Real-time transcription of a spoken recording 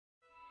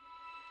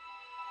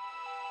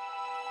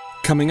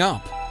coming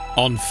up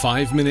on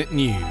 5 Minute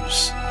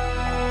News.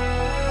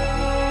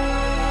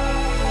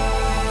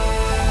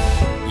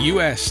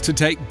 US to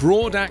take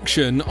broad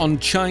action on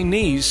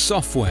Chinese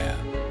software.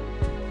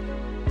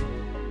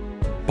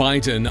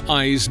 Biden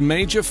eyes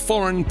major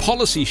foreign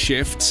policy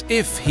shifts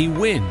if he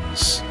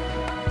wins.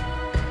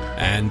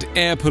 And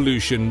air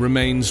pollution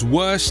remains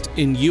worst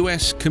in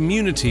US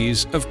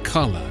communities of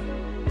color.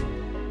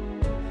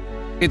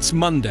 It's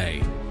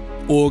Monday,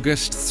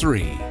 August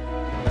 3.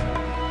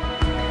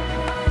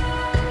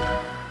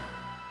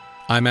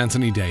 I'm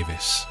Anthony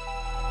Davis.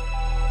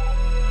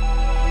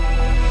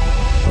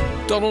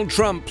 Donald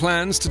Trump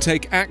plans to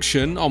take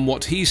action on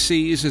what he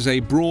sees as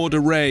a broad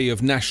array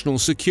of national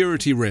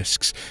security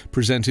risks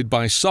presented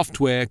by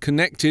software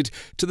connected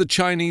to the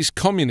Chinese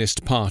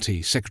Communist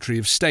Party, Secretary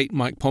of State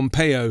Mike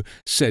Pompeo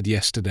said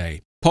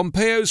yesterday.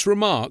 Pompeo's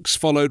remarks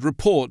followed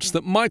reports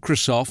that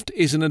Microsoft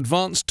is in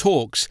advanced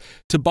talks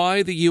to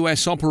buy the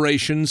US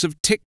operations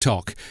of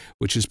TikTok,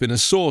 which has been a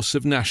source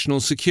of national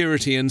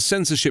security and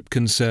censorship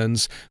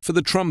concerns for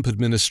the Trump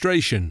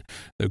administration,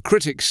 though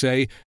critics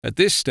say at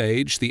this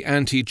stage the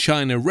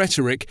anti-China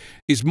rhetoric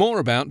is more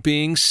about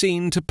being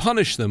seen to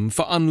punish them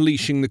for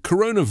unleashing the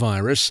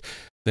coronavirus,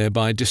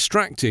 thereby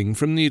distracting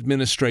from the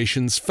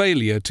administration's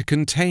failure to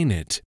contain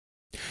it.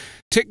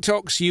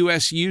 TikTok's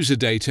US user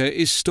data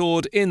is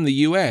stored in the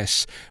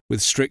US,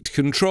 with strict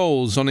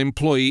controls on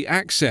employee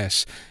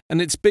access,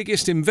 and its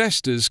biggest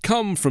investors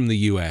come from the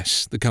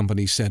US, the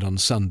company said on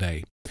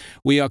Sunday.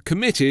 We are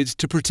committed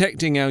to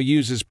protecting our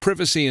users'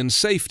 privacy and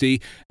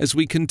safety as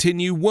we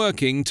continue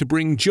working to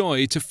bring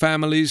joy to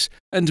families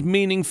and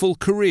meaningful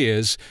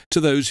careers to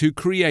those who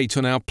create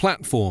on our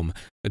platform,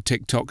 a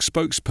TikTok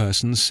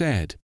spokesperson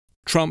said.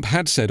 Trump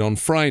had said on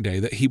Friday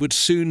that he would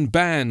soon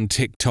ban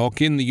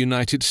TikTok in the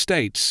United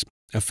States.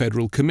 A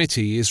federal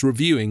committee is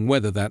reviewing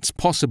whether that's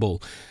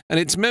possible, and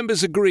its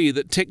members agree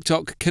that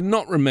TikTok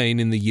cannot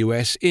remain in the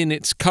US in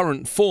its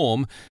current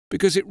form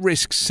because it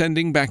risks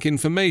sending back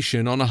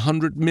information on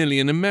 100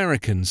 million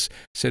Americans,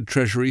 said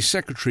Treasury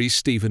Secretary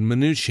Steven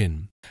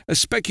Mnuchin. As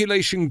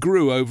speculation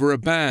grew over a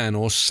ban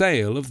or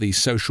sale of the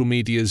social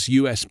media's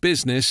US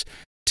business,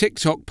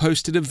 TikTok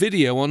posted a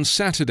video on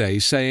Saturday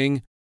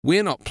saying,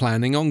 "We're not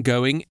planning on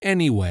going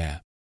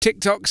anywhere."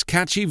 TikTok's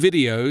catchy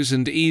videos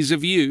and ease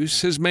of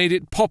use has made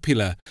it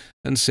popular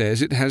and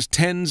says it has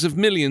tens of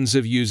millions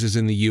of users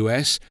in the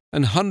US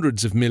and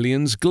hundreds of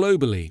millions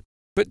globally.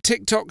 But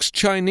TikTok's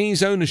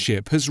Chinese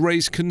ownership has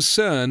raised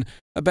concern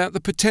about the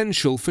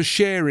potential for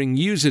sharing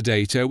user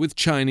data with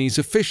Chinese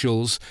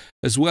officials,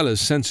 as well as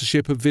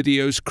censorship of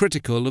videos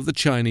critical of the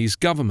Chinese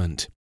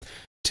government.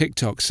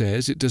 TikTok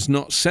says it does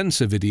not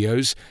censor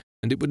videos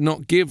and it would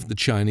not give the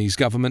Chinese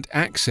government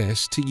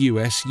access to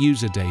US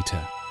user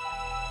data.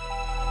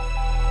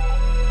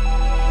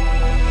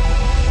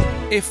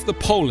 If the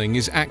polling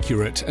is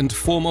accurate and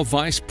former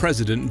Vice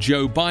President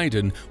Joe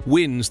Biden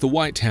wins the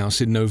White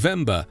House in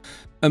November,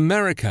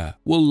 America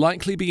will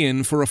likely be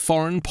in for a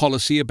foreign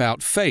policy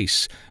about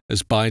face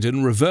as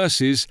Biden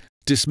reverses,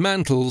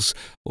 dismantles,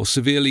 or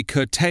severely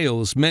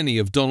curtails many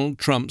of Donald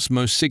Trump's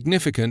most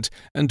significant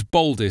and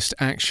boldest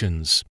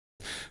actions.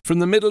 From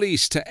the Middle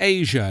East to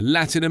Asia,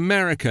 Latin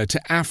America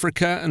to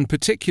Africa and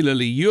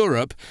particularly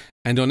Europe,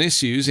 and on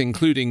issues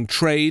including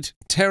trade,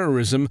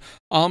 terrorism,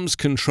 arms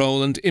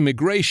control and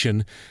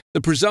immigration,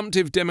 the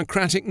presumptive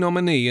Democratic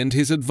nominee and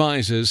his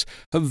advisers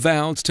have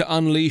vowed to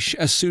unleash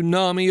a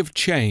tsunami of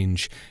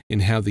change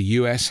in how the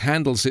US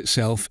handles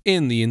itself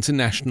in the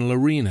international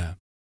arena.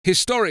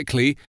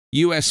 Historically,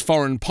 US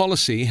foreign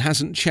policy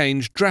hasn't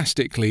changed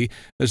drastically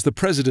as the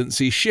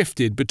presidency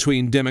shifted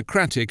between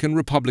Democratic and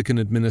Republican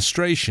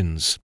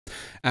administrations.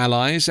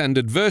 Allies and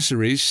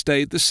adversaries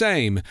stayed the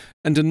same,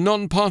 and a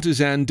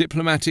non-partisan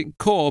diplomatic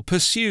corps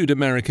pursued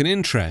American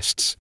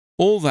interests.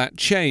 All that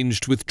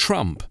changed with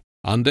Trump.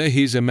 Under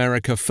his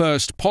America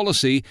First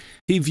policy,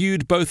 he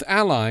viewed both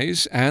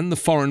allies and the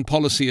foreign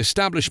policy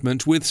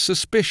establishment with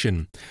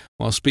suspicion,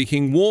 while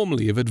speaking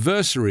warmly of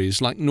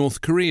adversaries like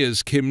North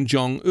Korea's Kim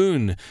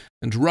Jong-un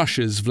and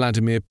Russia's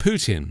Vladimir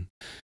Putin.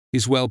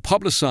 His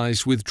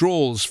well-publicized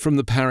withdrawals from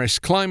the Paris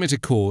Climate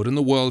Accord and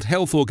the World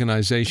Health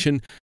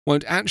Organization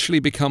won't actually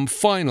become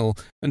final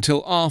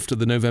until after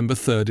the November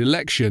 3rd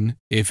election,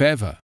 if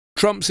ever.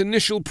 Trump's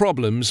initial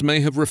problems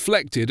may have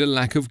reflected a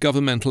lack of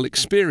governmental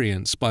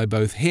experience by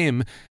both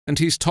him and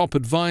his top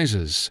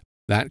advisers.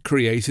 That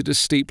created a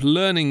steep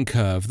learning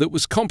curve that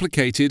was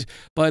complicated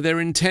by their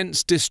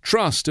intense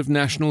distrust of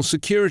national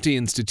security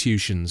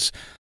institutions.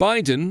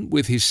 Biden,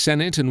 with his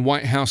Senate and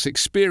White House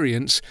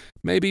experience,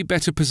 may be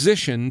better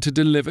positioned to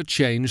deliver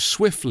change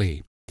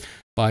swiftly.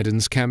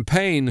 Biden's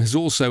campaign has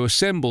also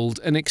assembled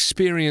an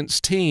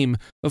experienced team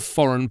of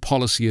foreign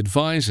policy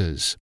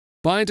advisers.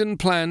 Biden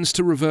plans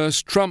to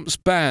reverse Trump's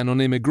ban on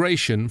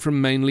immigration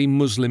from mainly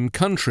Muslim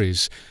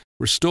countries,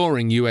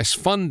 restoring US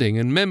funding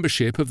and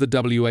membership of the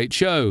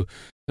WHO,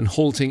 and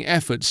halting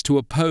efforts to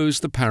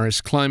oppose the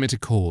Paris Climate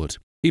Accord.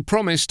 He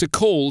promised to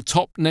call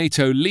top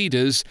NATO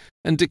leaders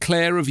and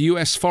declare of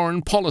US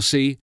foreign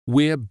policy,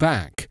 "We're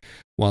back,"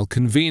 while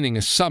convening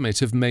a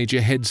summit of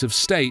major heads of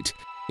state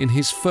in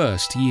his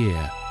first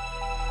year.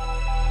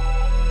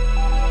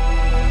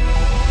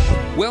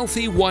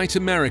 Wealthy white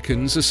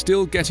Americans are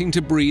still getting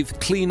to breathe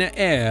cleaner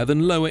air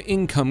than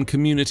lower-income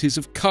communities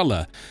of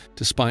color,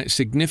 despite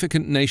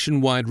significant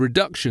nationwide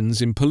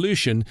reductions in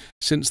pollution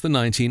since the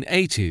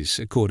 1980s,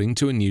 according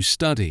to a new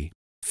study.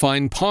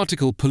 Fine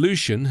particle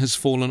pollution has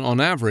fallen on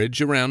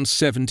average around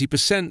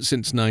 70%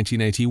 since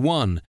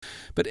 1981,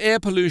 but air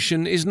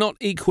pollution is not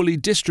equally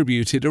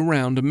distributed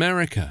around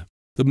America.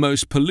 The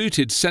most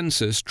polluted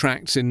census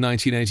tracts in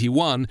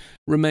 1981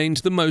 remained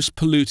the most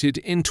polluted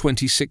in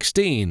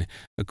 2016,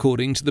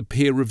 according to the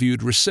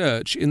peer-reviewed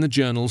research in the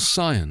journal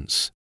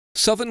Science.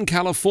 Southern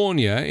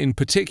California, in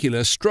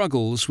particular,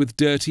 struggles with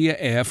dirtier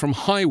air from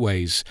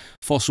highways,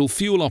 fossil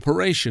fuel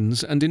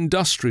operations, and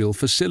industrial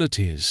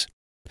facilities.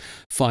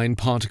 Fine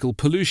particle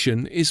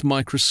pollution is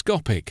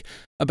microscopic,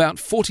 about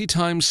 40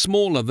 times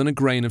smaller than a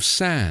grain of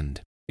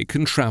sand. It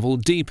can travel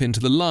deep into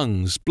the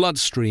lungs,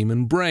 bloodstream,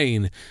 and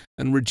brain,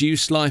 and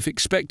reduce life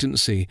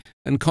expectancy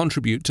and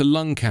contribute to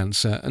lung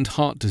cancer and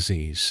heart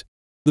disease.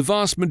 The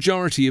vast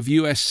majority of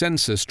US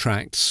census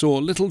tracts saw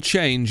little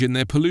change in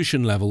their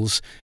pollution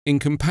levels in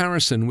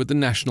comparison with the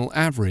national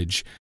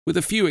average, with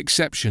a few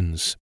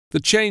exceptions. The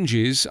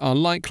changes are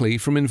likely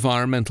from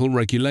environmental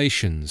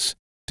regulations,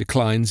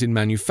 declines in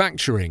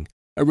manufacturing,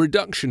 a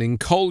reduction in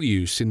coal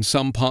use in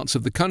some parts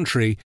of the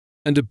country,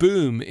 and a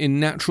boom in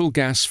natural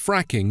gas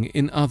fracking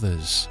in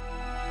others.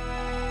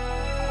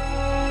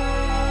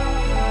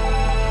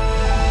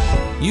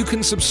 You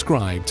can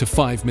subscribe to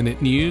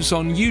 5-Minute News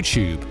on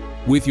YouTube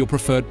with your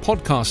preferred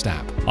podcast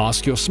app.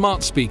 Ask your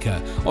smart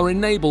speaker or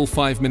enable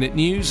 5-Minute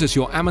News as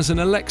your Amazon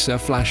Alexa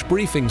flash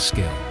briefing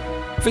skill.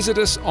 Visit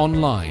us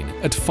online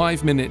at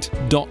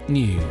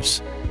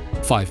 5minute.news.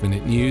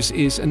 5-Minute News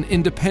is an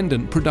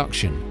independent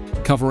production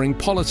covering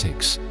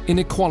politics,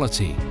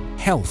 inequality,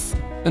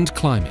 health, and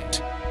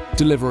climate,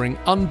 delivering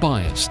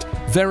unbiased,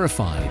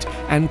 verified,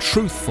 and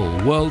truthful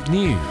world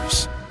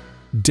news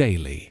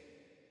daily.